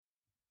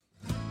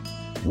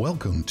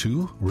Welcome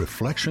to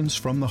Reflections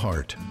from the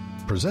Heart,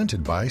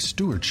 presented by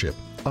Stewardship,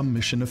 a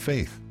Mission of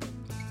Faith.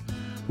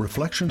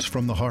 Reflections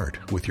from the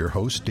Heart with your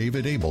host,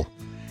 David Abel,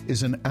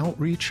 is an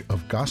outreach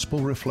of gospel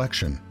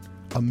reflection,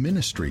 a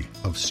ministry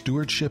of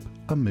Stewardship,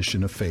 a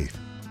Mission of Faith.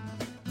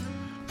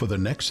 For the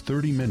next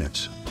 30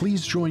 minutes,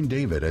 please join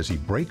David as he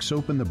breaks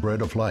open the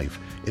bread of life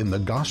in the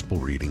gospel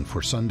reading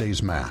for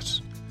Sunday's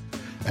Mass.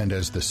 And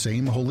as the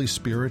same Holy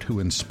Spirit who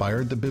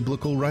inspired the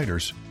biblical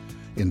writers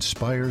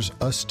inspires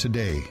us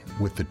today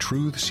with the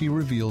truths he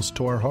reveals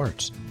to our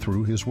hearts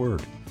through his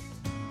word.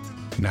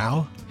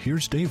 Now,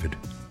 here's David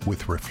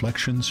with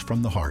Reflections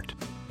from the Heart.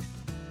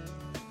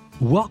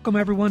 Welcome,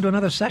 everyone, to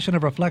another session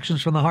of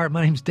Reflections from the Heart.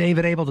 My name's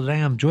David Abel.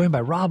 Today I'm joined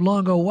by Rob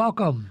Longo.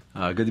 Welcome.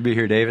 Good to be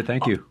here, David.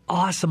 Thank you.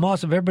 Awesome.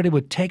 If everybody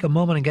would take a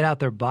moment and get out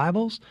their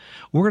Bibles,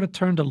 we're going to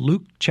turn to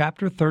Luke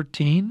chapter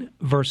 13,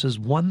 verses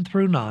 1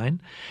 through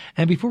 9.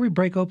 And before we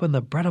break open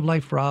the bread of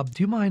life, Rob,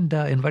 do you mind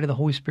inviting the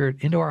Holy Spirit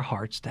into our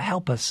hearts to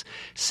help us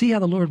see how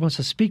the Lord wants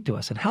to speak to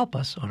us and help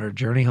us on our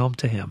journey home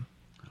to Him?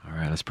 All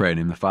right, let's pray. In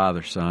the name of the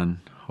Father,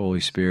 Son,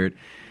 Holy Spirit.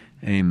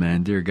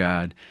 Amen. Dear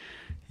God,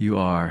 you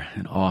are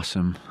an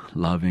awesome,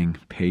 loving,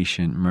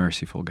 patient,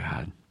 merciful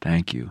God.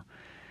 Thank you.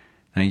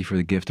 Thank you for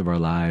the gift of our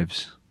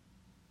lives.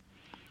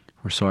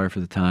 We're sorry for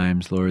the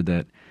times, Lord,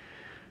 that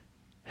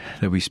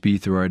we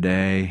speed through our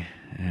day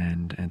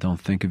and don't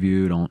think of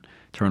you, don't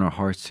turn our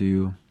hearts to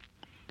you.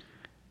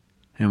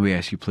 And we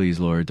ask you, please,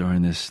 Lord,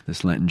 during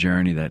this Lenten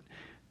journey that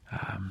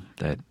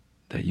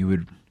you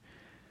would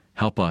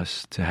help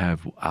us to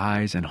have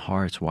eyes and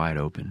hearts wide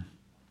open,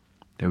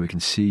 that we can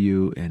see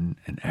you in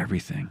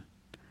everything,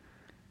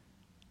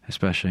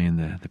 especially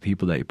in the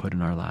people that you put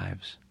in our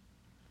lives.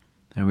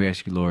 And we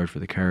ask you, Lord, for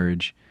the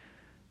courage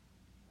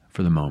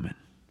for the moment.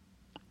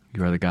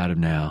 You are the God of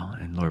now,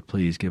 and Lord,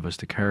 please give us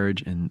the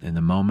courage in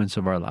the moments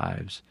of our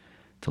lives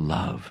to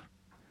love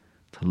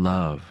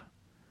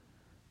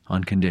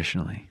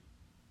unconditionally,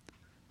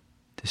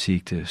 to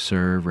seek to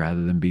serve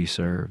rather than be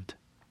served,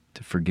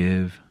 to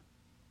forgive,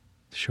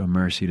 to show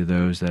mercy to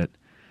those that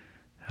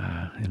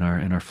in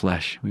our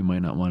flesh we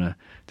might not want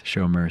to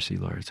show mercy,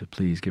 Lord. So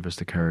please give us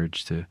the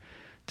courage to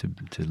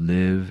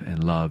live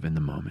and love in the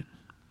moment.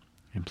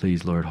 And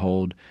please, Lord,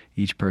 hold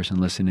each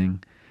person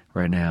listening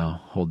right now,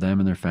 hold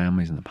them and their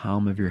families in the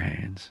palm of your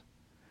hands.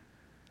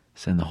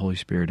 Send the Holy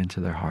Spirit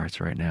into their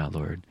hearts right now,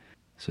 Lord,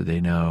 so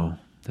they know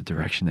the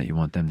direction that you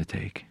want them to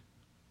take.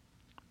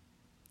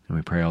 And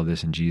we pray all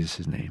this in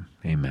Jesus' name.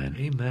 Amen.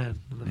 Amen.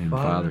 In the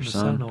Father,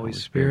 Son, Holy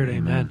Spirit.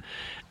 Amen.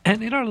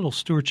 And in our little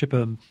Stewardship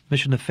of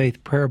Mission of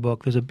Faith prayer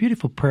book, there's a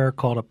beautiful prayer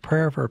called A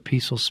Prayer for a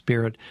Peaceful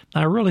Spirit.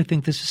 And I really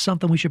think this is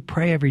something we should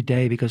pray every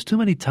day, because too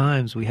many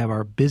times we have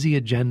our busy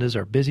agendas,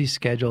 our busy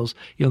schedules.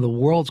 You know, the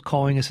world's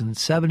calling us in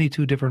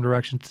 72 different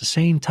directions at the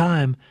same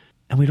time,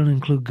 and we don't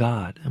include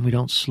God, and we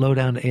don't slow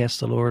down to ask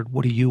the Lord,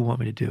 what do you want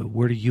me to do?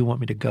 Where do you want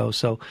me to go?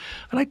 So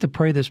I'd like to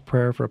pray this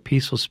prayer for a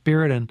peaceful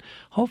spirit, and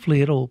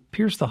hopefully it'll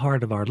pierce the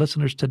heart of our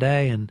listeners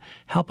today and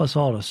help us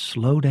all to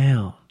slow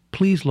down.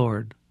 Please,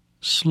 Lord,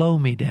 slow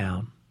me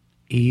down.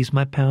 Ease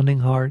my pounding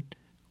heart,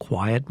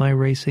 quiet my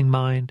racing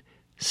mind,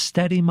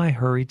 steady my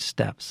hurried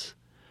steps.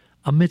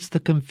 Amidst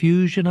the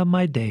confusion of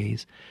my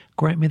days,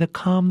 grant me the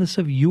calmness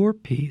of your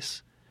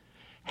peace.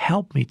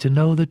 Help me to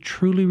know the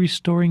truly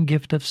restoring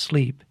gift of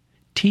sleep.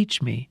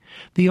 Teach me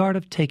the art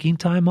of taking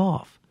time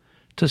off,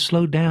 to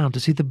slow down, to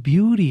see the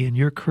beauty in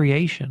your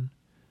creation,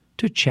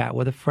 to chat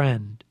with a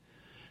friend,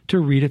 to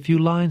read a few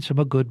lines from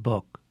a good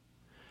book.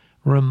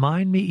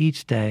 Remind me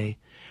each day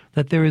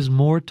that there is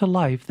more to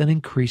life than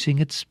increasing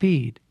its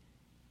speed.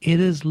 It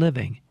is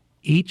living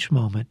each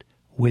moment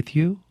with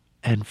you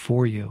and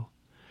for you.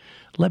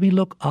 Let me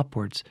look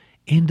upwards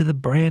into the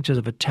branches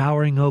of a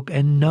towering oak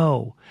and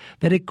know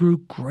that it grew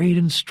great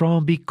and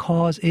strong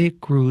because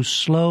it grew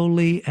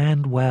slowly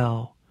and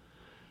well.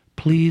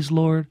 Please,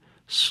 Lord,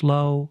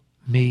 slow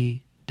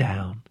me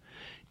down.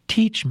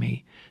 Teach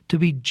me to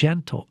be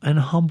gentle and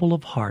humble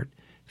of heart,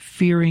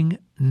 fearing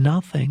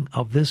nothing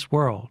of this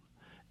world,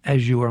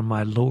 as you are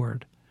my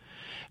Lord.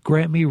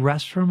 Grant me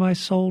rest for my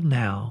soul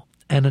now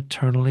and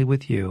eternally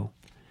with you.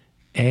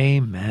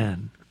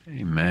 Amen.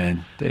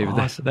 Amen. David,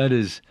 awesome.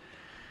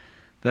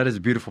 That is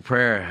a beautiful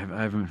prayer.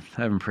 I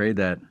haven't prayed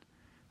that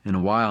in a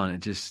while, and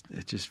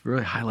it just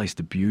really highlights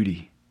the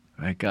beauty,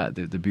 right? God,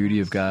 the beauty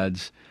of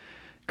God's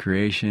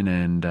creation,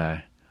 and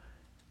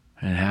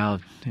how,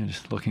 you know,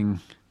 just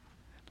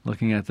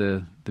looking at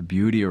the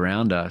beauty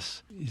around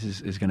us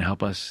is going to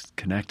help us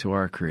connect to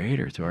our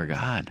Creator, to our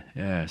God.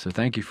 Yeah. So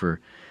thank you for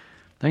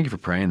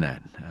praying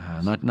that,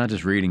 not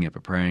just reading it,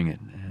 but praying it.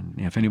 And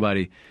if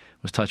anybody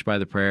was touched by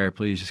the prayer,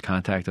 please just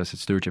contact us at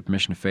Stewardship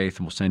Mission of Faith,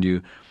 and we'll send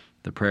you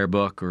the prayer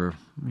book, or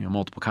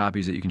multiple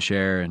copies that you can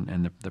share,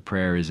 and the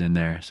prayer is in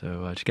there.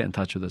 So just get in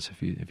touch with us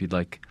if you'd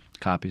like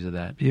copies of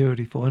that.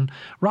 Beautiful. And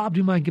Rob, do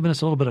you mind giving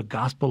us a little bit of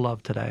gospel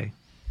love today?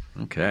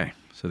 Okay.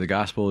 So the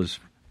gospel is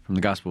from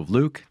the Gospel of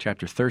Luke,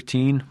 chapter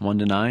 13, 1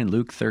 to 9.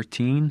 Luke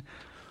 13,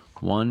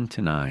 1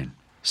 to 9.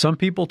 Some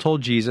people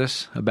told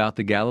Jesus about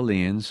the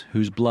Galileans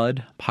whose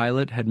blood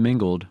Pilate had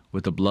mingled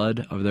with the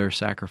blood of their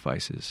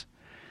sacrifices.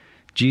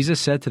 Jesus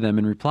said to them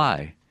in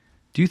reply,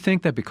 "Do you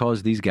think that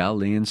because these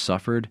Galileans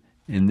suffered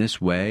in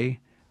this way,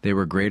 they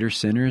were greater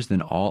sinners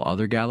than all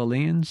other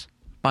Galileans?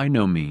 By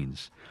no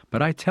means.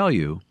 But I tell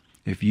you,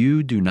 if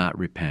you do not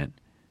repent,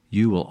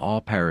 you will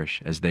all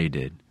perish as they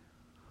did.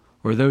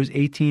 Or those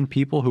 18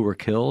 people who were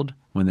killed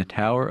when the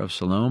tower of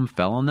Siloam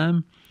fell on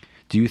them,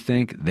 do you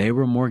think they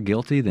were more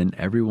guilty than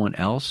everyone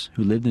else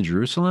who lived in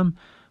Jerusalem?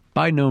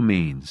 By no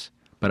means.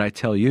 But I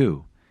tell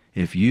you,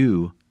 if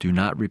you do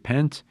not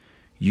repent,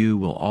 you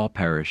will all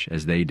perish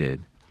as they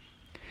did."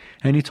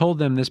 And he told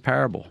them this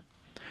parable.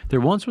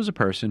 There once was a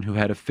person who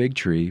had a fig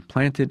tree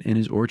planted in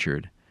his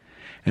orchard.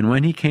 And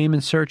when he came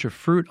in search of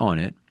fruit on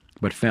it,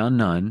 but found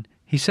none,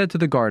 he said to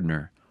the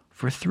gardener,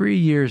 "For 3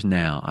 years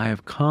now I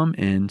have come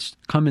in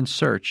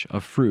search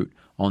of fruit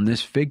on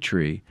this fig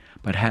tree,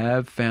 but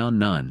have found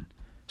none.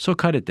 So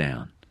cut it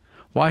down.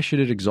 Why should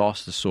it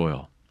exhaust the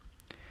soil?"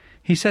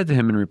 He said to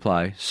him in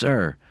reply,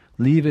 "Sir,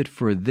 leave it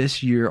for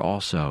this year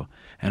also,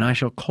 and I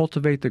shall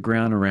cultivate the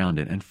ground around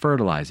it and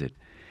fertilize it.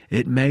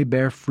 It may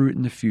bear fruit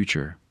in the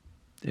future.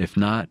 If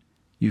not,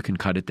 you can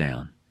cut it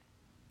down."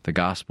 The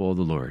Gospel of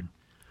the Lord.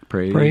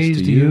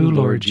 Praise to you,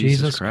 Lord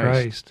Jesus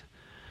Christ.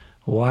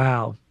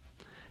 Wow.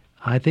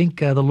 I think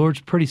the Lord's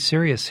pretty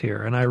serious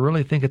here, and I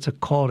really think it's a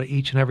call to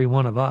each and every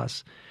one of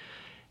us.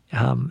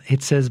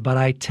 It says, "But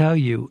I tell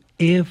you,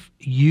 if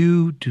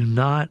you do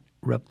not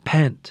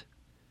repent,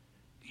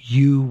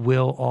 you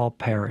will all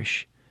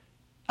perish."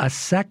 A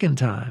second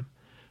time,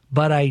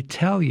 "But I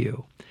tell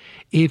you,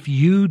 if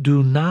you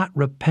do not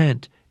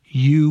repent,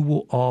 you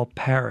will all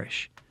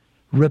perish."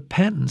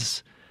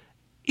 Repentance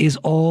is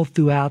all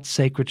throughout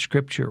sacred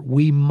Scripture.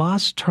 We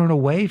must turn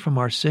away from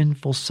our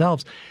sinful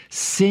selves.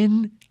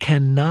 Sin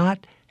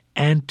cannot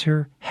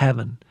enter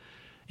heaven.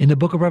 In the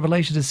book of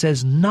Revelation, it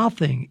says,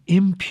 "Nothing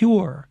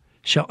impure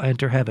shall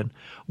enter heaven."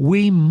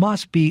 We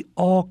must be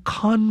all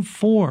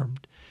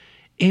conformed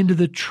into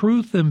the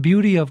truth and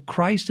beauty of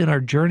Christ in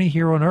our journey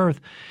here on earth.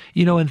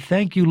 And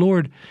thank you,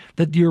 Lord,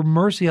 that your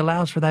mercy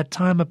allows for that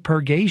time of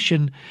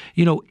purgation,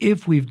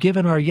 if we've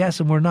given our yes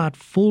and we're not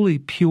fully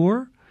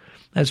pure.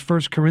 As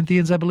 1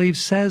 Corinthians, I believe,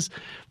 says,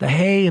 the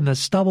hay and the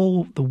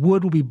stubble, the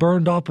wood will be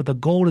burned off, but the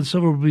gold and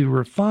silver will be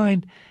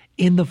refined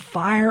in the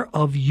fire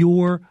of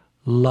your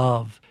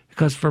love.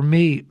 Because for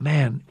me,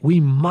 man, we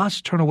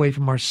must turn away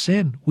from our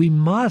sin. We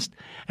must.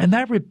 And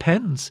that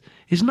repentance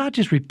is not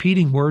just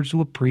repeating words to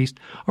a priest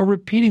or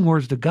repeating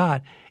words to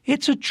God.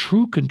 It's a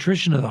true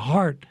contrition of the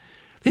heart.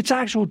 It's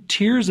actual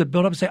tears that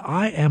build up and say,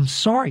 "I am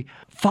sorry,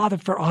 Father,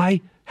 for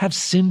I have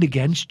sinned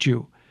against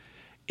you."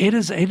 It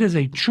is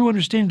a true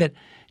understanding that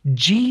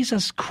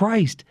Jesus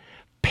Christ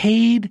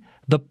paid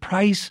the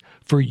price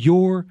for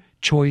your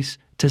choice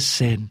to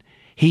sin.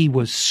 He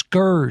was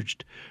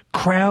scourged,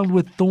 crowned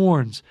with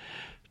thorns,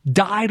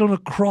 died on a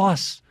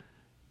cross,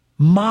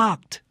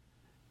 mocked,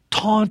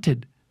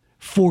 taunted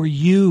for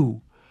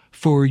you,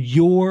 for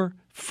your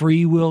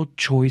free will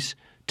choice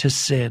to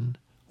sin.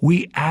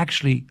 We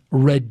actually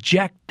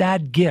reject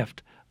that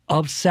gift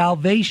of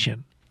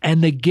salvation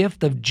and the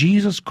gift of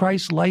Jesus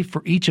Christ's life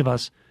for each of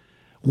us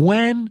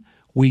when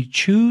we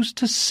choose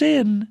to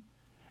sin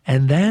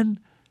and then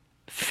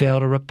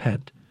fail to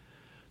repent.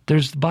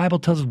 The Bible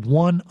tells us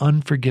one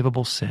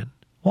unforgivable sin.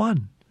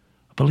 One.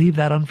 I believe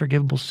that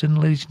unforgivable sin,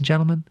 ladies and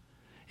gentlemen,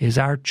 is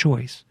our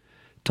choice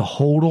to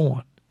hold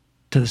on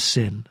to the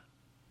sin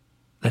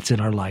that's in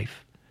our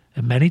life.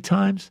 And many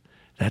times,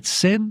 that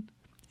sin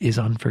is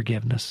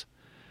unforgiveness.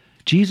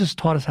 Jesus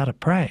taught us how to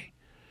pray.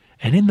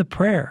 And in the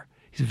prayer,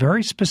 he's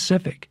very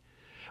specific.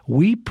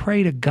 We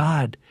pray to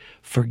God,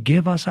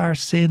 forgive us our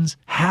sins.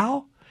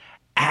 How?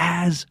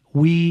 As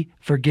we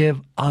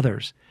forgive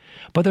others.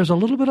 But there's a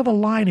little bit of a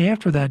line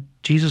after that.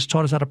 Jesus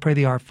taught us how to pray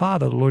the Our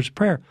Father, the Lord's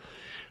Prayer,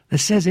 that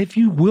says, if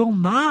you will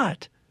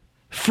not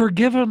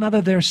forgive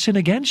another their sin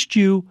against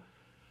you,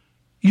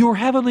 your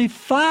heavenly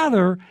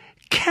Father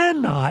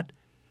cannot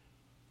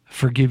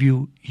forgive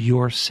you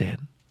your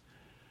sin.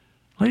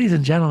 Ladies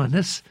and gentlemen,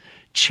 this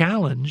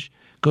challenge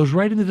goes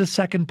right into the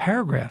second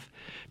paragraph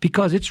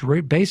because it's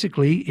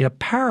basically a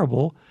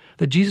parable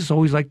that Jesus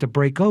always liked to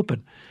break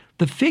open.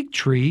 The fig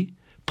tree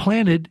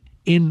planted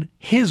in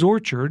his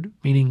orchard,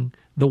 meaning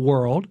the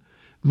world,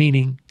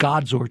 meaning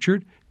God's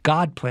orchard.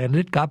 God planted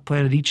it. God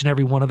planted each and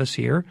every one of us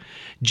here.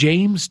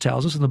 James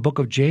tells us in the book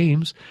of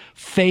James,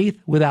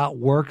 faith without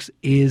works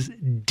is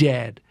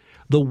dead.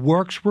 The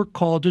works we're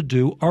called to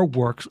do are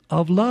works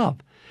of love.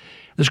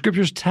 The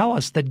scriptures tell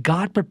us that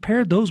God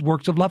prepared those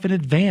works of love in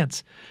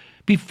advance.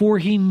 Before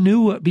he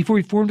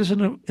formed us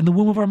in the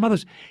womb of our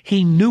mothers,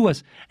 he knew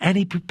us, and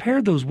he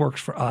prepared those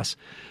works for us.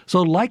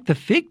 So like the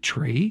fig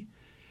tree,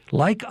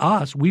 like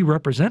us, we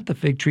represent the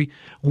fig tree,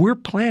 we're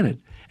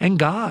planted. And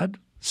God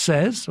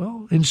says,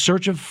 in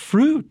search of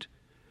fruit,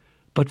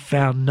 but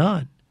found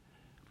none.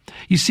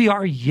 You see,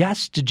 our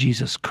yes to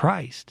Jesus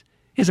Christ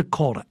is a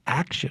call to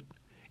action.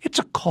 It's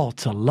a call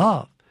to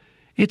love.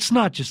 It's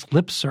not just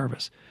lip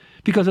service.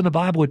 Because in the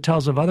Bible it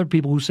tells of other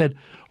people who said,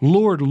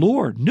 Lord,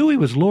 Lord, knew he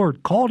was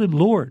Lord, called him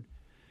Lord,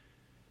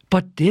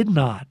 but did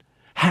not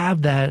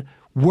have that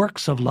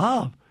works of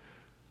love,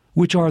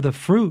 which are the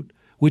fruit,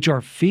 which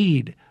are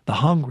feed the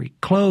hungry,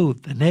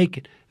 clothe the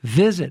naked,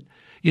 visit,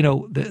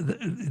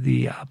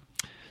 the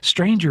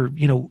stranger,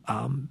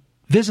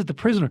 visit the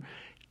prisoner.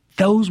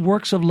 Those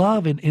works of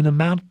love in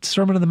the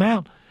Sermon on the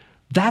Mount,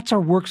 that's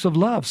our works of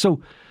love.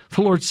 So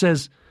the Lord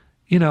says,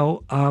 he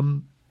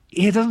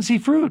doesn't see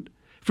fruit.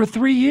 For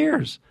 3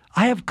 years,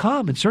 I have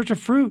come in search of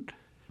fruit,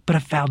 but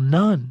have found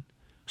none.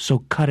 So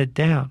cut it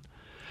down.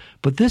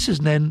 But this is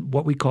then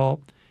what we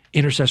call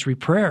intercessory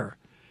prayer,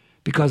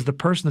 because the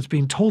person that's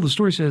being told the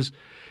story says,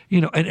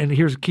 and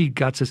here's a key.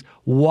 God says,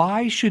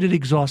 why should it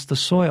exhaust the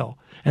soil?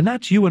 And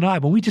that's you and I.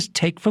 When we just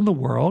take from the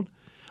world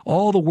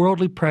all the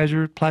worldly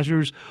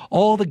pleasures,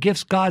 all the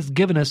gifts God's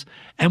given us,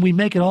 and we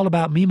make it all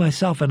about me,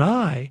 myself, and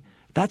I,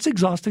 that's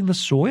exhausting the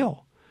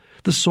soil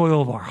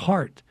of our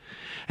heart.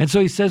 And so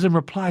he says in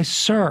reply,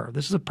 sir,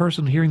 this is a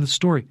person hearing the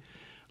story,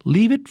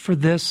 leave it for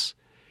this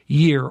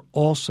year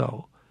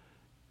also,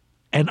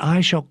 and I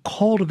shall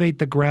cultivate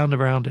the ground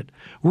around it.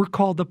 We're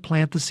called to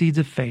plant the seeds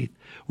of faith.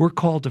 We're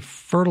called to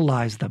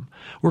fertilize them.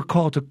 We're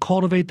called to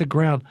cultivate the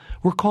ground.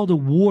 We're called to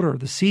water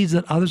the seeds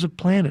that others have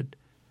planted.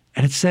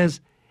 And it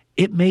says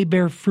it may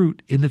bear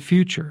fruit in the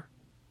future.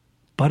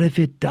 But if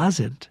it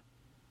doesn't,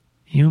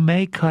 you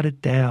may cut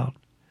it down.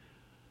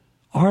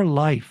 Our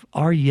life,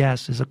 our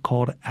yes, is a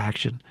call to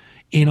action.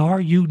 In our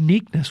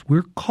uniqueness,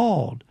 we're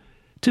called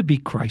to be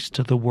Christ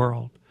to the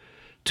world,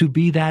 to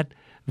be that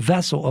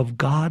vessel of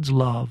God's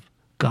love,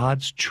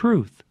 God's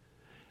truth,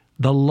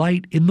 the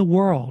light in the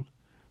world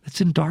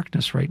that's in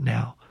darkness right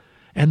now.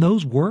 And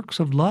those works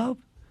of love,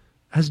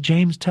 as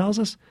James tells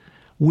us,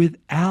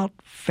 without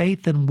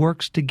faith and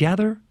works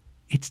together,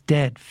 it's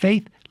dead.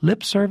 Faith,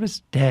 lip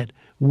service, dead.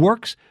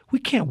 Works, we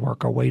can't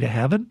work our way to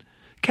heaven.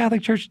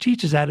 Catholic Church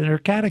teaches that in her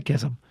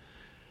catechism.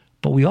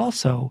 But we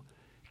also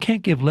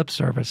can't give lip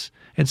service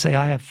and say,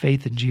 I have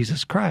faith in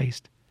Jesus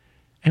Christ.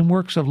 And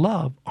works of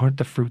love aren't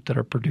the fruit that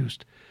are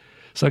produced.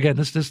 So again,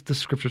 this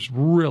scriptures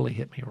really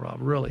hit me, Rob,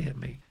 really hit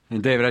me.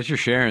 And David, as you're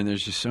sharing,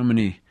 there's just so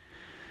many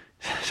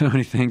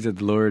things that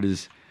the Lord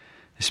is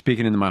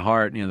speaking into my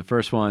heart. The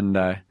first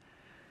one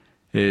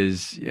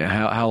is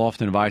how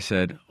often have I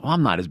said, well,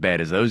 I'm not as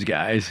bad as those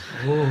guys.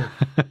 Who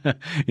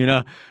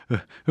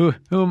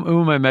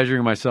am I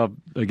measuring myself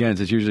against?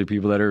 It's usually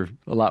people that are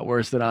a lot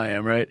worse than I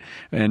am, right?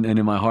 And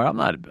in my heart, I'm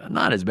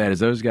not as bad as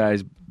those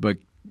guys, but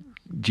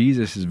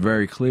Jesus is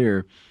very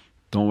clear,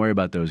 don't worry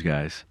about those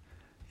guys.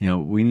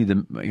 We need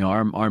to,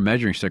 our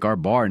measuring stick, our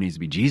bar needs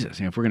to be Jesus.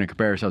 If we're going to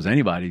compare ourselves to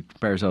anybody,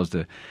 compare ourselves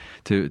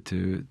to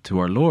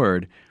our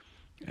Lord,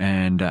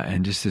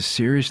 and just the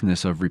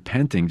seriousness of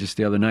repenting. Just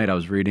the other night, I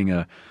was reading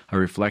a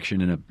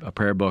reflection in a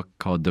prayer book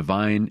called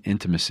Divine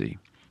Intimacy.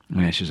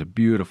 It's just a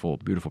beautiful,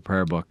 beautiful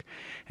prayer book.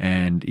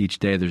 And each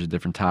day there's a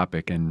different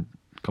topic. And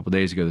a couple of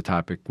days ago, the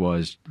topic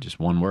was just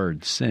one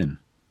word, sin.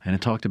 And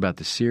it talked about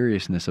the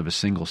seriousness of a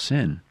single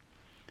sin.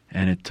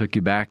 And it took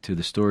you back to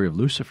the story of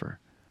Lucifer.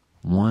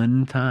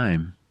 One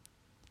time,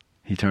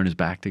 he turned his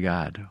back to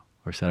God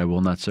or said, I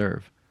will not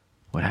serve.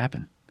 What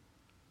happened?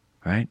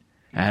 Right?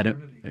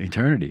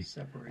 Eternity.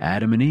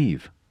 Adam and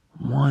Eve.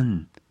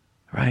 One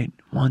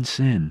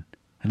sin.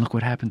 And look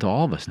what happened to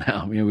all of us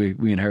now.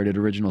 We inherited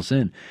original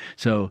sin.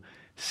 So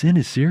sin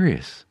is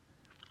serious,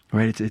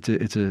 right?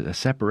 It's a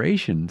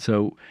separation.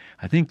 So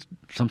I think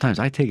sometimes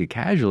I take it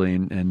casually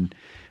and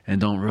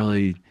don't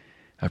really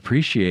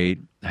appreciate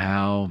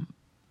how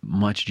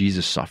much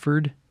Jesus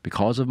suffered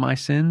because of my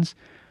sins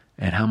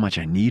and how much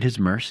I need his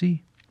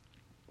mercy.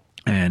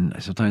 And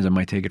sometimes I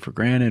might take it for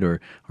granted or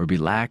be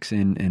lax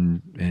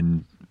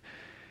in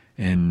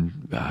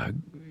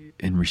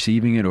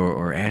receiving it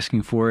or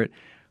asking for it.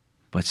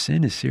 But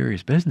sin is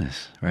serious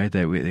business, right?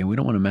 That we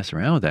don't want to mess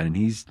around with that. And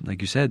he's,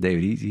 like you said,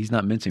 David, he's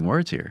not mincing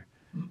words here.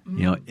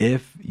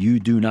 If you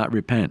do not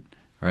repent,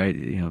 right?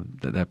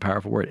 That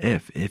powerful word,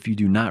 if you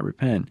do not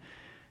repent,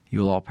 you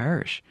will all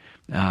perish.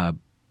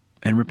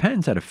 And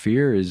repentance out of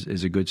fear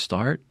is a good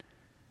start,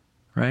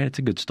 right? It's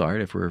a good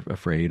start if we're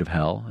afraid of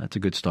hell. That's a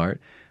good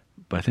start.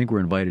 But I think we're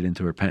invited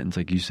into repentance,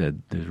 like you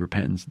said. There's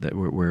repentance that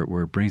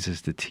where it brings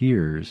us to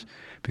tears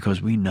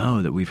because we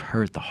know that we've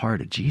hurt the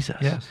heart of Jesus.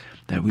 Yes.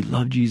 That we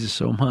love Jesus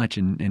so much,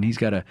 and he's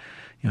got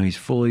he's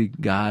fully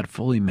God,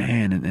 fully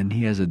man, and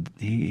he has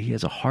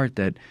a heart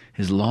that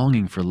is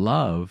longing for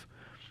love,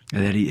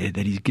 that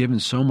he's given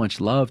so much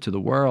love to the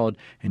world,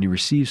 and he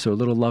receives so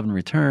little love in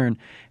return,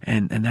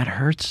 and that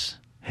hurts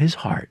his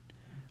heart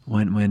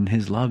when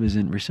his love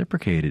isn't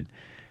reciprocated.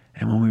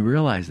 And when we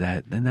realize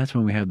that, then that's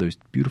when we have those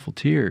beautiful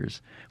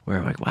tears where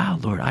we're like, wow,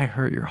 Lord, I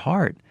hurt your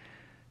heart.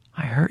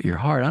 I hurt your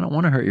heart. I don't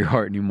want to hurt your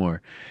heart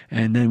anymore.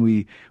 And then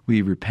we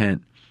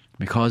repent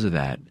because of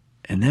that.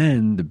 And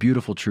then the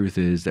beautiful truth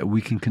is that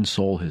we can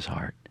console his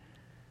heart.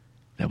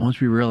 That once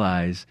we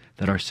realize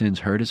that our sins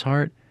hurt his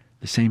heart,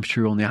 the same's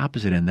true on the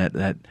opposite end,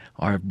 that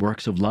our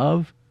works of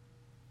love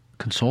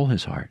console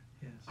his heart.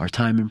 Yes. Our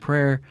time in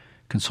prayer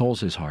consoles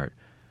his heart.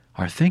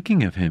 our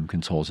thinking of him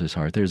consoles his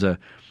heart. There's a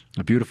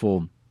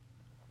beautiful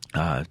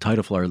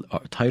title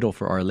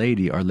for Our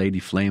Lady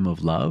Flame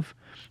of Love.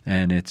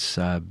 And it's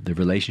the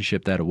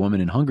relationship that a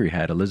woman in Hungary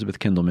had, Elizabeth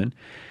Kindelman.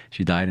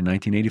 She died in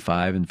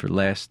 1985, and for the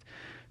last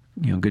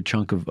good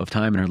chunk of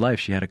time in her life,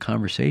 she had a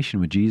conversation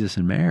with Jesus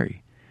and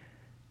Mary.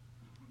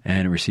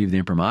 And it received the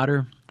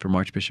imprimatur from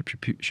Archbishop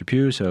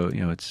Chaput, so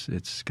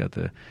it's got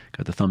the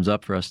thumbs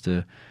up for us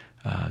to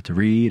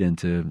read and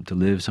to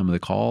live some of the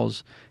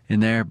calls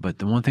in there. But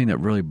the one thing that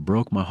really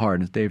broke my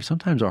heart, and Dave,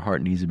 sometimes our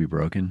heart needs to be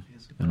broken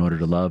in order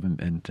to love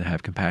and to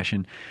have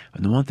compassion.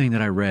 And the one thing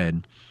that I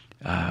read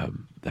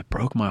that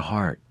broke my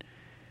heart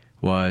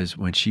was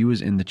when she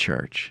was in the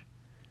church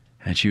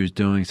and she was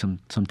doing some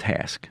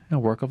task, a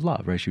work of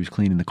love, right? She was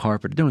cleaning the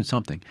carpet, doing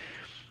something,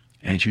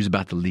 and she was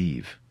about to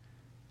leave.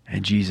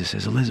 And Jesus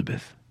says,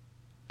 Elizabeth,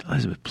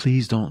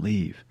 please don't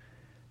leave.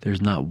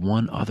 There's not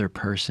one other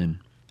person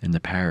in the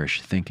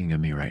parish thinking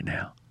of me right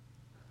now.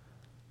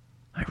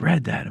 I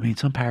read that. I mean,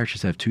 some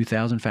parishes have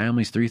 2,000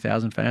 families,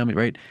 3,000 families,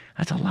 right?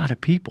 That's a lot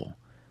of people.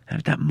 And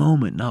at that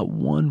moment, not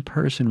one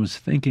person was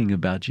thinking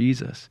about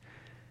Jesus.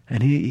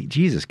 And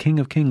Jesus, King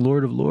of Kings,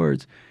 Lord of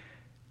Lords,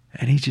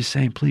 and he's just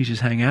saying, please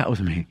just hang out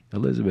with me,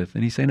 Elizabeth.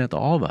 And he's saying that to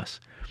all of us.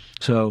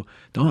 So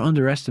don't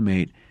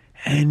underestimate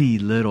any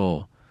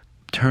little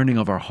turning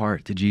of our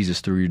heart to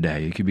Jesus through your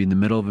day. You could be in the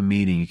middle of a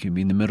meeting, you could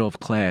be in the middle of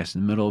class,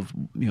 in the middle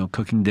of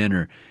cooking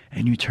dinner,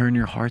 and you turn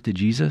your heart to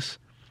Jesus.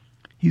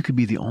 You could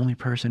be the only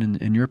person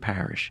in your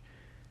parish.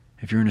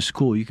 If you're in a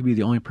school, you could be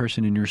the only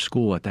person in your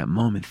school at that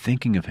moment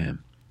thinking of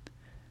him.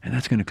 And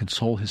that's going to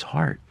console his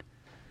heart.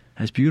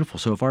 That's beautiful.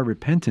 So if our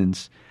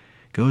repentance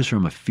goes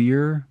from a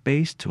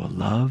fear-based to a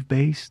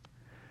love-based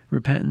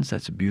repentance,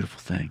 that's a beautiful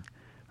thing,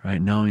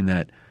 right? Knowing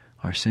that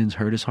our sins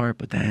hurt his heart,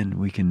 but then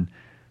we can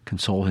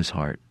console his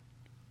heart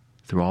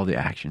through all the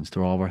actions,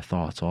 through all of our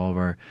thoughts, all of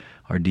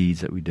our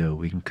deeds that we do.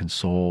 We can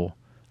console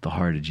the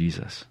heart of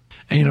Jesus.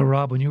 And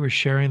Rob, when you were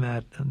sharing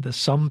that,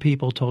 some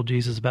people told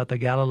Jesus about the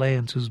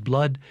Galileans whose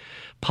blood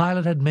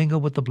Pilate had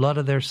mingled with the blood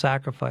of their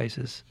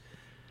sacrifices.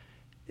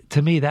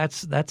 To me,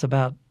 that's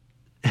about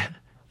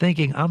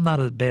thinking I'm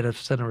not as bad a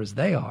sinner as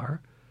they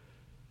are.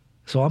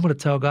 So I'm going to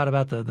tell God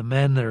about the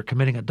men that are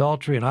committing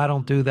adultery, and I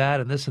don't do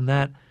that, and this and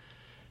that.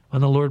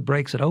 When the Lord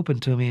breaks it open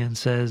to me and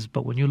says,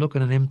 but when you look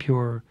at an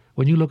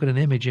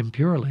image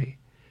impurely,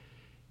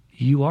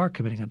 you are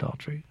committing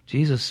adultery.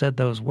 Jesus said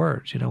those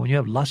words. When you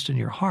have lust in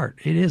your heart,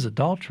 it is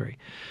adultery.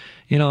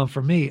 And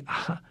for me,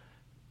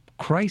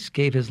 Christ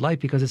gave his life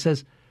because it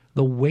says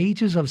the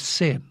wages of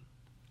sin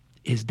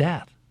is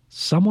death.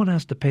 Someone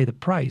has to pay the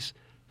price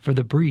for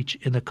the breach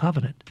in the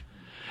covenant.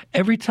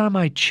 Every time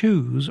I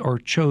choose or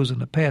chose in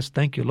the past,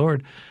 thank you,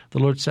 Lord, the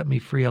Lord set me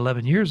free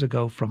 11 years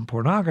ago from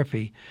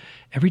pornography.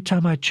 Every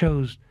time I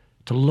chose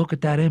to look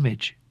at that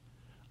image,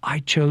 I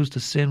chose to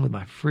sin with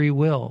my free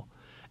will.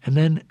 And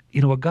then,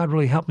 what God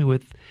really helped me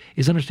with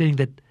is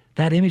understanding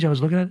that image I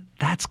was looking at,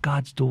 that's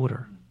God's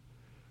daughter.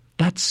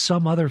 That's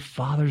some other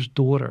father's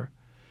daughter.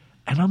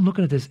 And I'm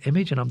looking at this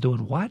image and I'm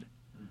doing what?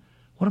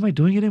 What am I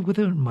doing it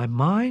within my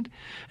mind?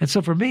 And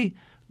so for me,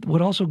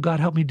 what also God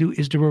helped me do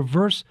is to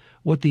reverse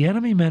what the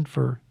enemy meant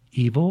for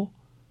evil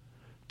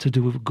to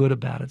do good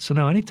about it. So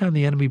now anytime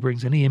the enemy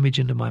brings any image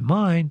into my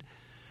mind,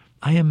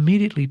 I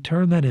immediately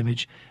turn that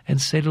image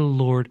and say to the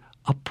Lord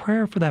a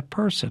prayer for that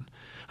person.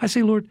 I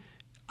say, Lord,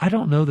 I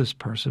don't know this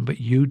person, but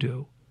you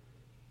do.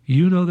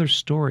 You know their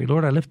story.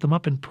 Lord, I lift them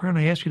up in prayer and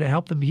I ask you to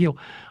help them heal.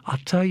 I'll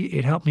tell you,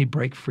 it helped me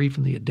break free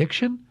from the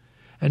addiction.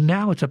 And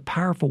now it's a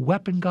powerful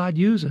weapon God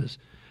uses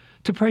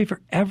to pray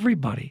for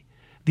everybody.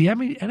 The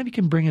enemy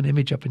can bring an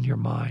image up in your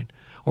mind,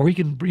 or he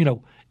can,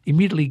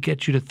 immediately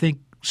get you to think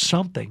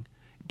something.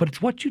 But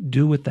it's what you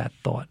do with that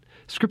thought.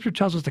 Scripture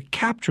tells us to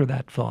capture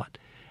that thought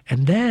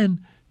and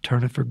then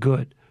turn it for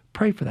good.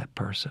 Pray for that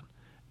person.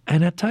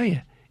 And I tell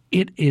you,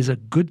 it is a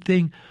good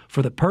thing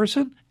for the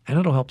person, and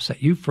it'll help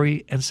set you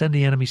free and send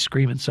the enemy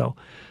screaming. So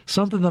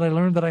something that I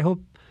learned that I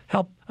hope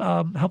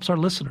helps our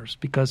listeners,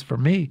 because for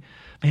me,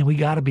 man, we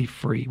got to be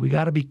free. We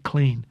got to be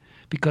clean,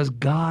 because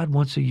God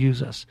wants to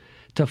use us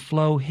to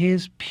flow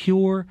his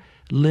pure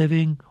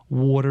living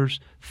waters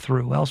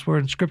through. Elsewhere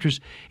in Scriptures,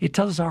 it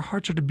tells us our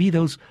hearts are to be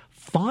those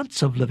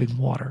fonts of living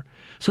water,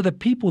 so that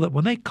people, that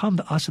when they come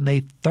to us and they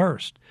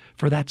thirst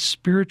for that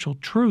spiritual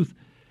truth,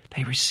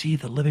 they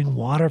receive the living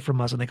water from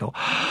us and they go,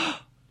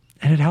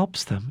 and it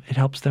helps them. It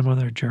helps them on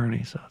their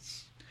journey. So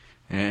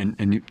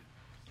and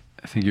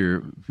I think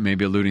you're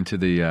maybe alluding to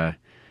the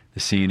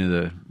scene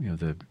of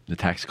the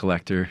tax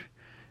collector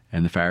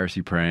and the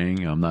Pharisee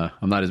praying. I'm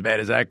not as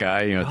bad as that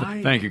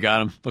guy. Thank you,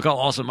 God. Look how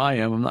awesome I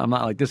am. I'm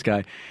not like this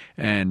guy.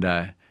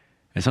 And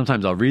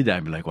sometimes I'll read that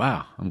and be like,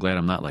 wow, I'm glad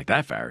I'm not like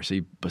that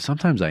Pharisee. But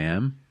sometimes I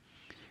am.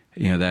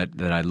 That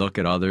I look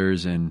at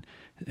others and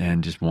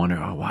just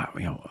wonder, oh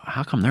wow,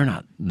 how come they're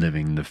not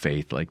living the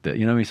faith like that?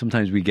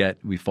 Sometimes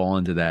we fall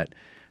into that,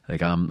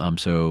 like I'm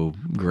so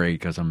great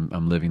because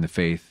I'm living the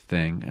faith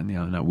thing,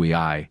 and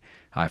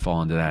I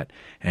fall into that.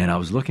 And I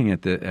was looking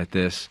at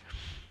this.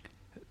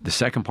 The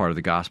second part of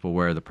the gospel,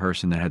 where the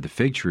person that had the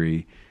fig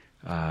tree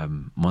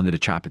wanted to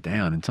chop it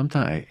down. And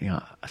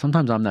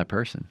sometimes I'm that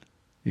person.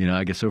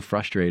 I get so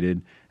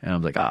frustrated, and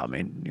I'm like, oh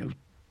man,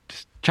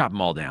 just chop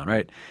them all down,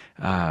 right?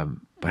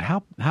 But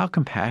how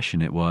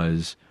compassionate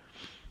was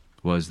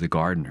the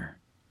gardener,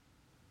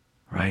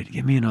 right?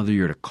 Give me another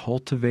year to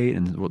cultivate,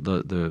 and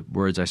the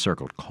words I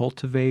circled: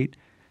 cultivate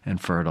and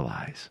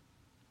fertilize.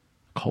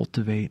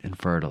 Cultivate and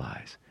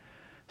fertilize.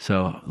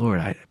 So,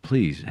 Lord,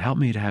 please help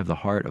me to have the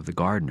heart of the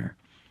gardener,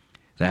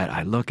 that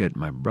I look at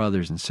my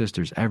brothers and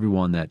sisters,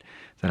 everyone that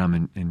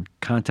I'm in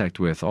contact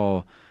with,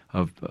 all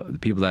of the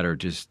people that are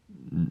just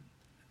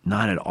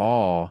not at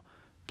all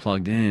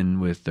plugged in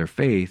with their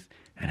faith,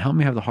 and help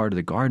me have the heart of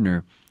the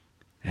gardener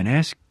and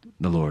ask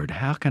the Lord,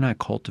 how can I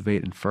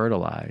cultivate and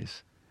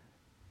fertilize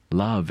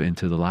love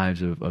into the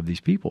lives of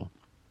these people?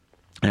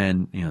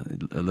 And,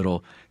 a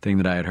little thing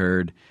that I had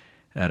heard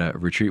at a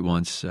retreat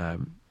once,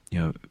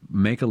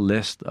 make a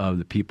list of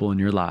the people in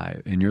your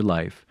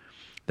life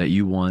that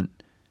you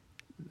want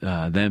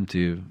them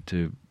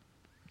to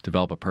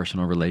develop a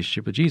personal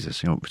relationship with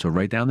Jesus. So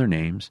write down their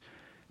names,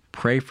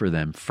 pray for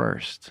them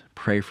first,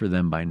 pray for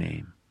them by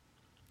name,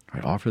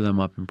 right? Offer them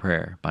up in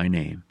prayer by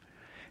name,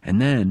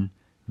 and then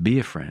be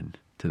a friend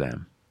to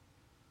them.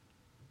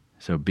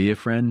 So be a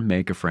friend,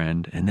 make a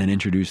friend, and then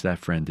introduce that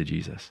friend to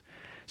Jesus.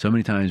 So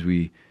many times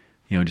we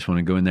just want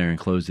to go in there and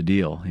close the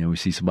deal. We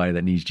see somebody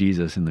that needs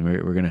Jesus, and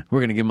we're gonna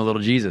give them a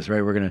little Jesus,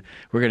 right? We're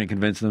gonna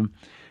convince them.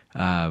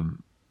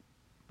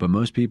 But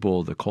most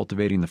people, the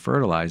cultivating, the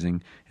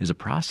fertilizing is a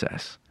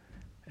process,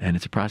 and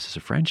it's a process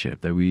of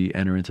friendship that we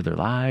enter into their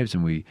lives,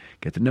 and we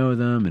get to know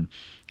them,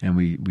 and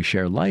we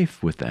share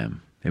life with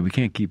them. And we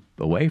can't keep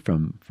away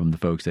from the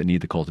folks that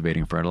need the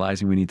cultivating and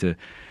fertilizing. We need to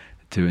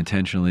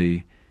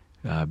intentionally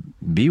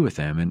be with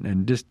them.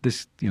 And just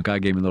this,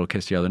 God gave me a little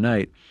kiss the other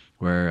night,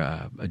 where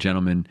a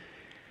gentleman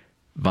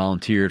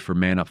volunteered for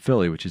Man Up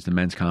Philly, which is the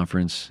men's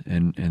conference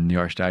in the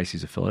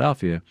Archdiocese of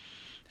Philadelphia,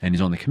 and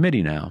he's on the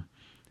committee now.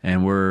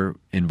 And we're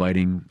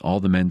inviting all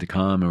the men to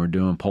come, and we're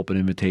doing pulpit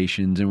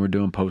invitations, and we're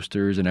doing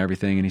posters and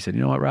everything. And he said, you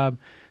know what, Rob,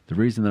 the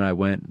reason that I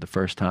went the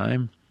first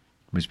time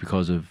was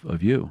because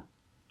of you.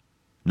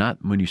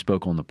 Not when you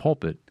spoke on the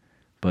pulpit,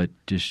 but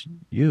just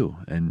you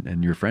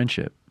and your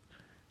friendship.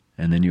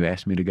 And then you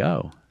asked me to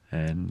go,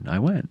 and I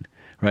went,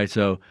 right?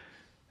 So,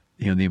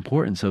 the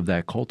importance of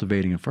that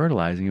cultivating and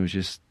fertilizing, it was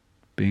just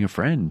being a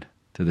friend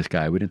to this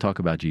guy. We didn't talk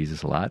about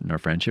Jesus a lot in our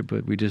friendship,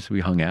 but we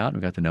hung out and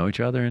we got to know each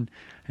other, and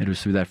it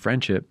was through that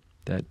friendship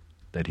that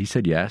he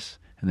said yes,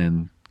 and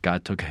then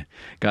God took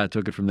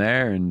it from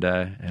there, and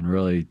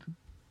really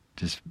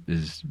just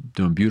is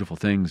doing beautiful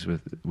things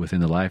within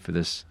the life of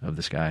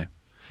this guy.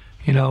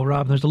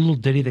 Rob, there's a little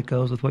ditty that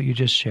goes with what you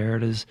just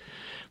shared, is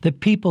that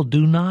people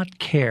do not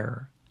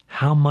care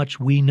how much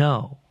we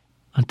know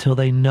until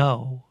they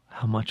know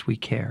how much we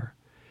care.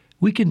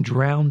 We can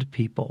drown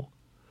people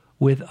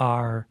with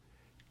our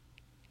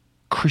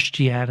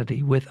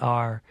Christianity, with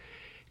our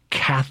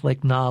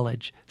Catholic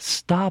knowledge.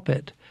 Stop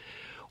it.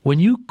 When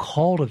you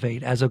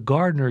cultivate as a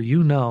gardener,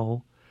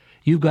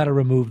 you've got to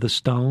remove the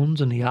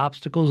stones and the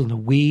obstacles and the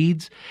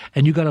weeds,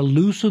 and you've got to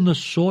loosen the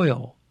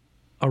soil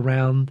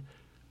around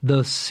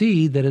the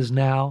seed that is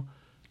now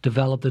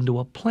developed into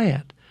a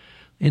plant.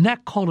 In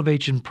that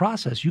cultivation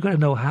process, you've got to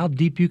know how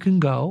deep you can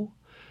go.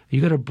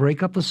 You've got to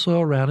break up the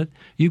soil around it.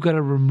 You've got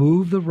to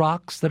remove the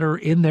rocks that are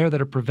in there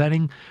that are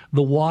preventing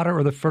the water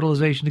or the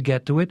fertilization to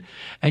get to it.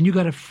 And you've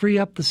got to free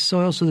up the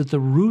soil so that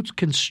the roots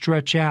can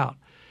stretch out.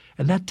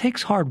 And that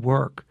takes hard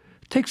work.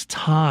 It takes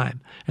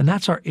time. And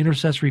that's our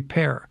intercessory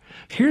prayer.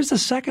 Here's the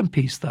second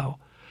piece, though.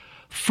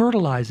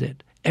 Fertilize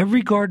it.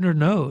 Every gardener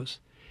knows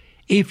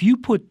if you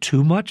put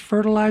too much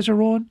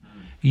fertilizer on,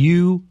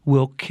 you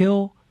will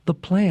kill the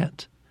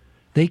plant.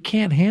 They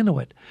can't handle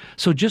it.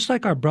 So just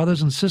like our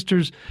brothers and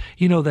sisters,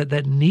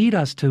 that need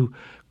us to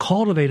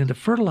cultivate and to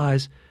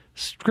fertilize,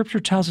 Scripture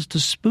tells us to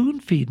spoon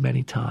feed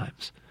many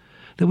times,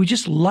 that we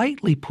just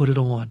lightly put it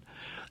on.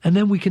 And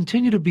then we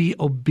continue to be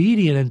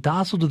obedient and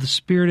docile to the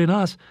Spirit in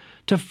us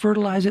to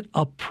fertilize it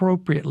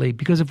appropriately.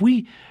 Because if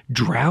we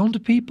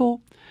drowned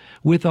people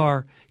with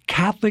our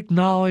Catholic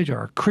knowledge or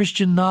our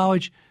Christian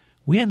knowledge,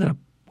 we end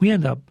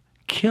up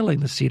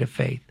killing the seed of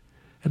faith.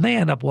 And they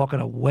end up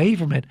walking away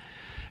from it,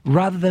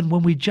 rather than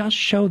when we just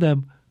show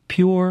them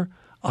pure,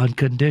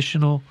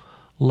 unconditional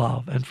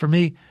love. And for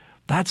me,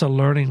 that's a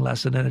learning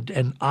lesson.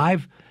 And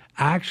I've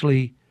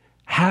actually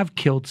have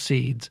killed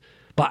seeds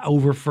by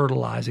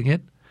over-fertilizing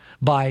it,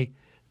 by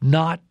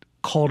not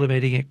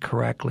cultivating it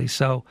correctly.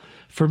 So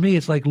for me,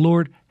 it's like,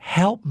 Lord,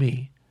 help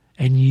me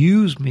and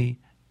use me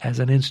as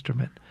an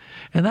instrument.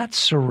 And that's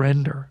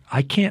surrender.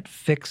 I can't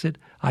fix it.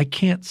 I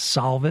can't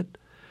solve it.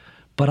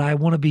 But I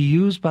want to be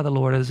used by the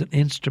Lord as an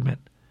instrument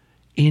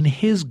in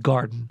His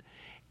garden,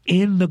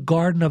 in the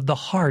garden of the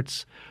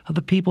hearts of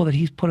the people that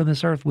He's put on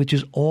this earth, which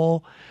is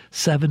all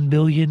 7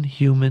 billion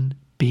human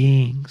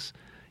beings.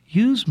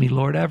 Use me,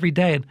 Lord, every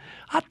day. And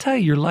I'll tell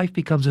you, your life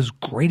becomes this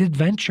great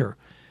adventure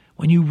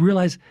when you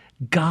realize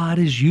God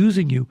is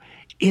using you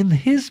in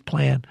His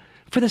plan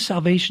for the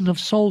salvation of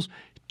souls,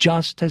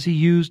 just as He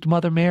used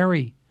Mother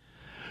Mary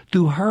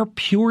through her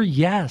pure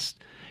yes,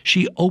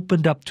 she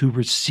opened up to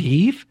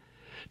receive,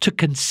 to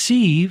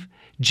conceive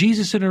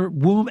Jesus in her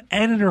womb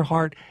and in her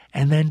heart,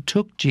 and then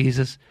took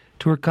Jesus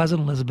to her cousin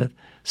Elizabeth,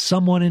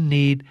 someone in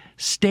need,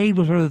 stayed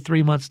with her the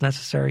 3 months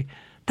necessary.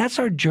 That's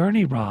our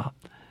journey, Rob.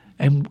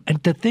 And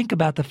to think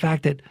about the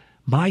fact that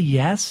my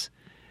yes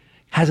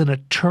has an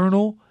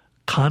eternal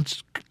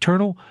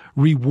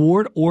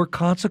reward or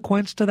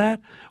consequence to that,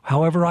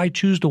 however I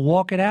choose to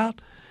walk it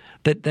out,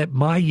 that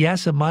my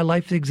yes and my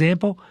life's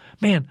example,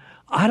 man,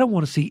 I don't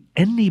want to see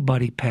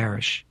anybody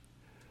perish.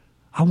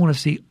 I want to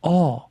see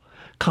all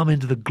come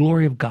into the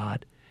glory of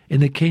God in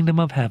the kingdom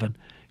of heaven.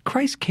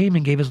 Christ came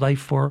and gave his life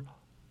for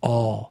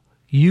all.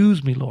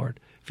 Use me, Lord,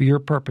 for your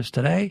purpose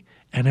today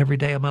and every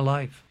day of my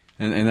life.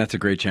 And that's a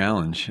great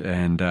challenge.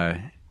 And,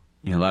 a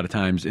lot of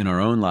times in our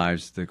own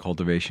lives, the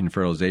cultivation,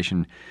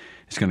 fertilization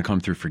is going to come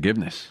through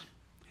forgiveness,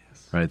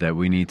 right? That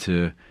we need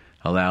to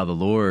allow the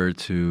Lord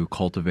to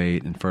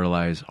cultivate and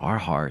fertilize our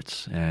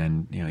hearts.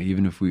 And,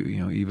 even if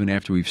even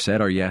after we've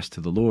said our yes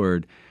to the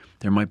Lord,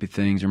 there might be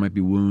things, there might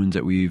be wounds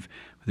that we've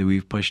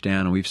pushed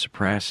down and we've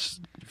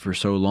suppressed for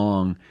so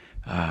long.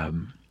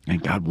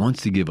 And God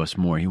wants to give us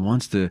more. He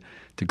wants to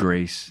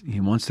grace. He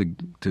wants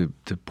to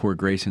pour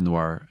grace into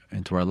our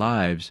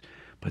lives.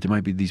 But there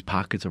might be these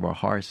pockets of our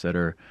hearts that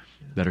are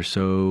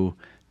so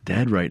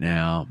dead right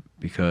now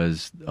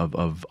because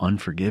of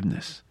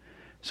unforgiveness.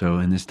 So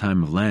in this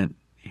time of Lent,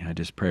 I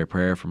just pray a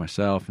prayer for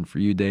myself and for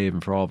you, Dave,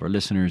 and for all of our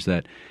listeners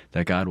that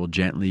God will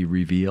gently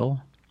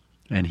reveal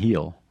and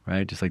heal,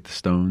 right? Just like the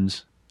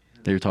stones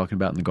that you're talking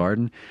about in the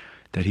garden,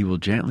 that he will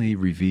gently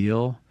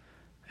reveal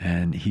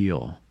and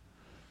heal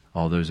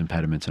all those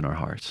impediments in our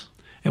hearts.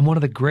 And one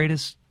of the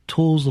greatest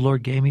tools the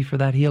Lord gave me for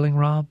that healing,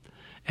 Rob,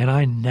 and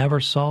I never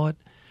saw it,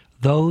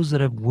 those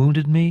that have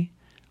wounded me,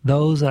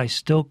 those that I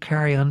still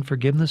carry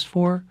unforgiveness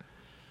for,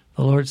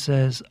 the Lord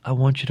says, I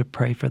want you to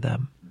pray for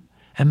them.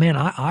 And man,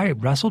 I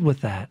wrestled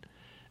with that.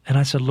 And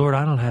I said, Lord,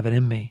 I don't have it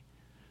in me.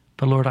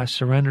 But Lord, I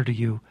surrender to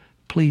you.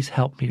 Please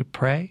help me to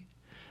pray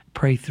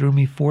through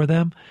me for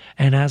them.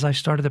 And as I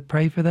started to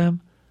pray for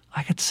them,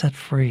 I got set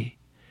free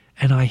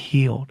and I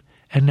healed.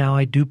 And now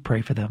I do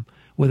pray for them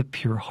with a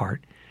pure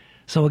heart.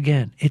 So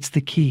again, it's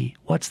the key.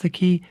 What's the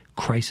key?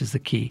 Christ is the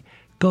key.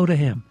 Go to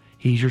him.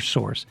 He's your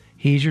source.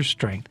 He's your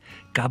strength.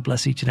 God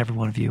bless each and every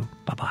one of you.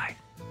 Bye-bye.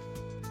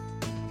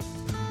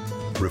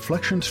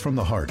 Reflections from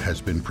the Heart has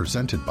been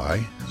presented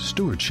by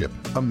Stewardship,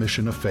 a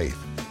Mission of Faith.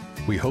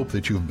 We hope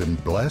that you've been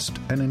blessed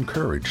and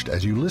encouraged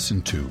as you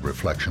listen to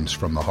Reflections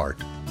from the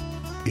Heart.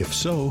 If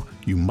so,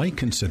 you might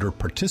consider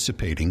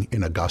participating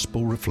in a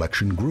gospel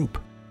reflection group.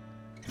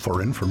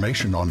 For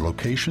information on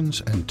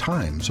locations and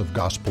times of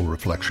gospel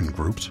reflection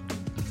groups,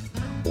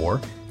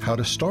 or how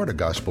to start a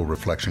gospel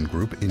reflection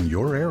group in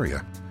your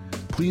area,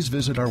 please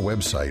visit our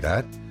website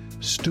at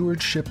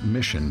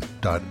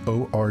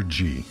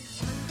stewardshipmission.org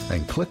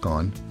and click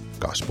on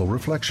Gospel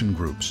Reflection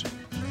Groups,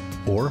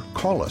 or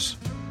call us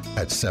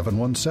at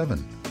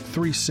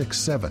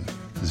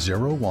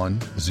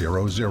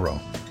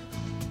 717-367-0100.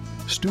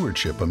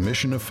 Stewardship, a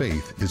Mission of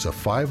Faith, is a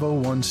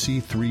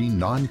 501c3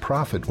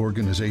 nonprofit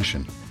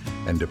organization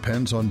and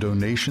depends on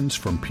donations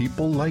from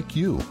people like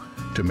you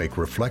to make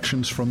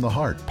Reflections from the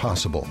Heart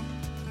possible.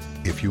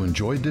 If you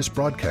enjoyed this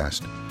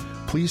broadcast,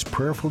 please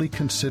prayerfully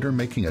consider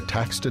making a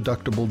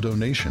tax-deductible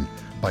donation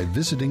by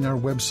visiting our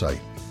website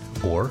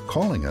or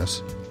calling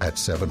us at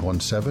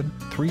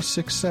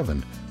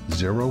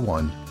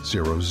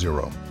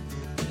 717-367-0100.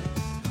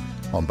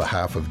 On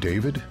behalf of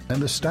David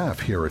and the staff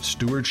here at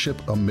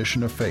Stewardship, a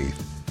Mission of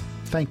Faith,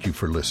 thank you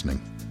for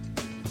listening.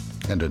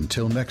 And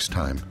until next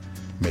time,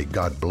 may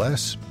God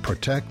bless,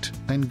 protect,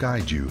 and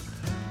guide you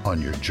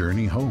on your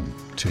journey home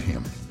to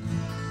Him.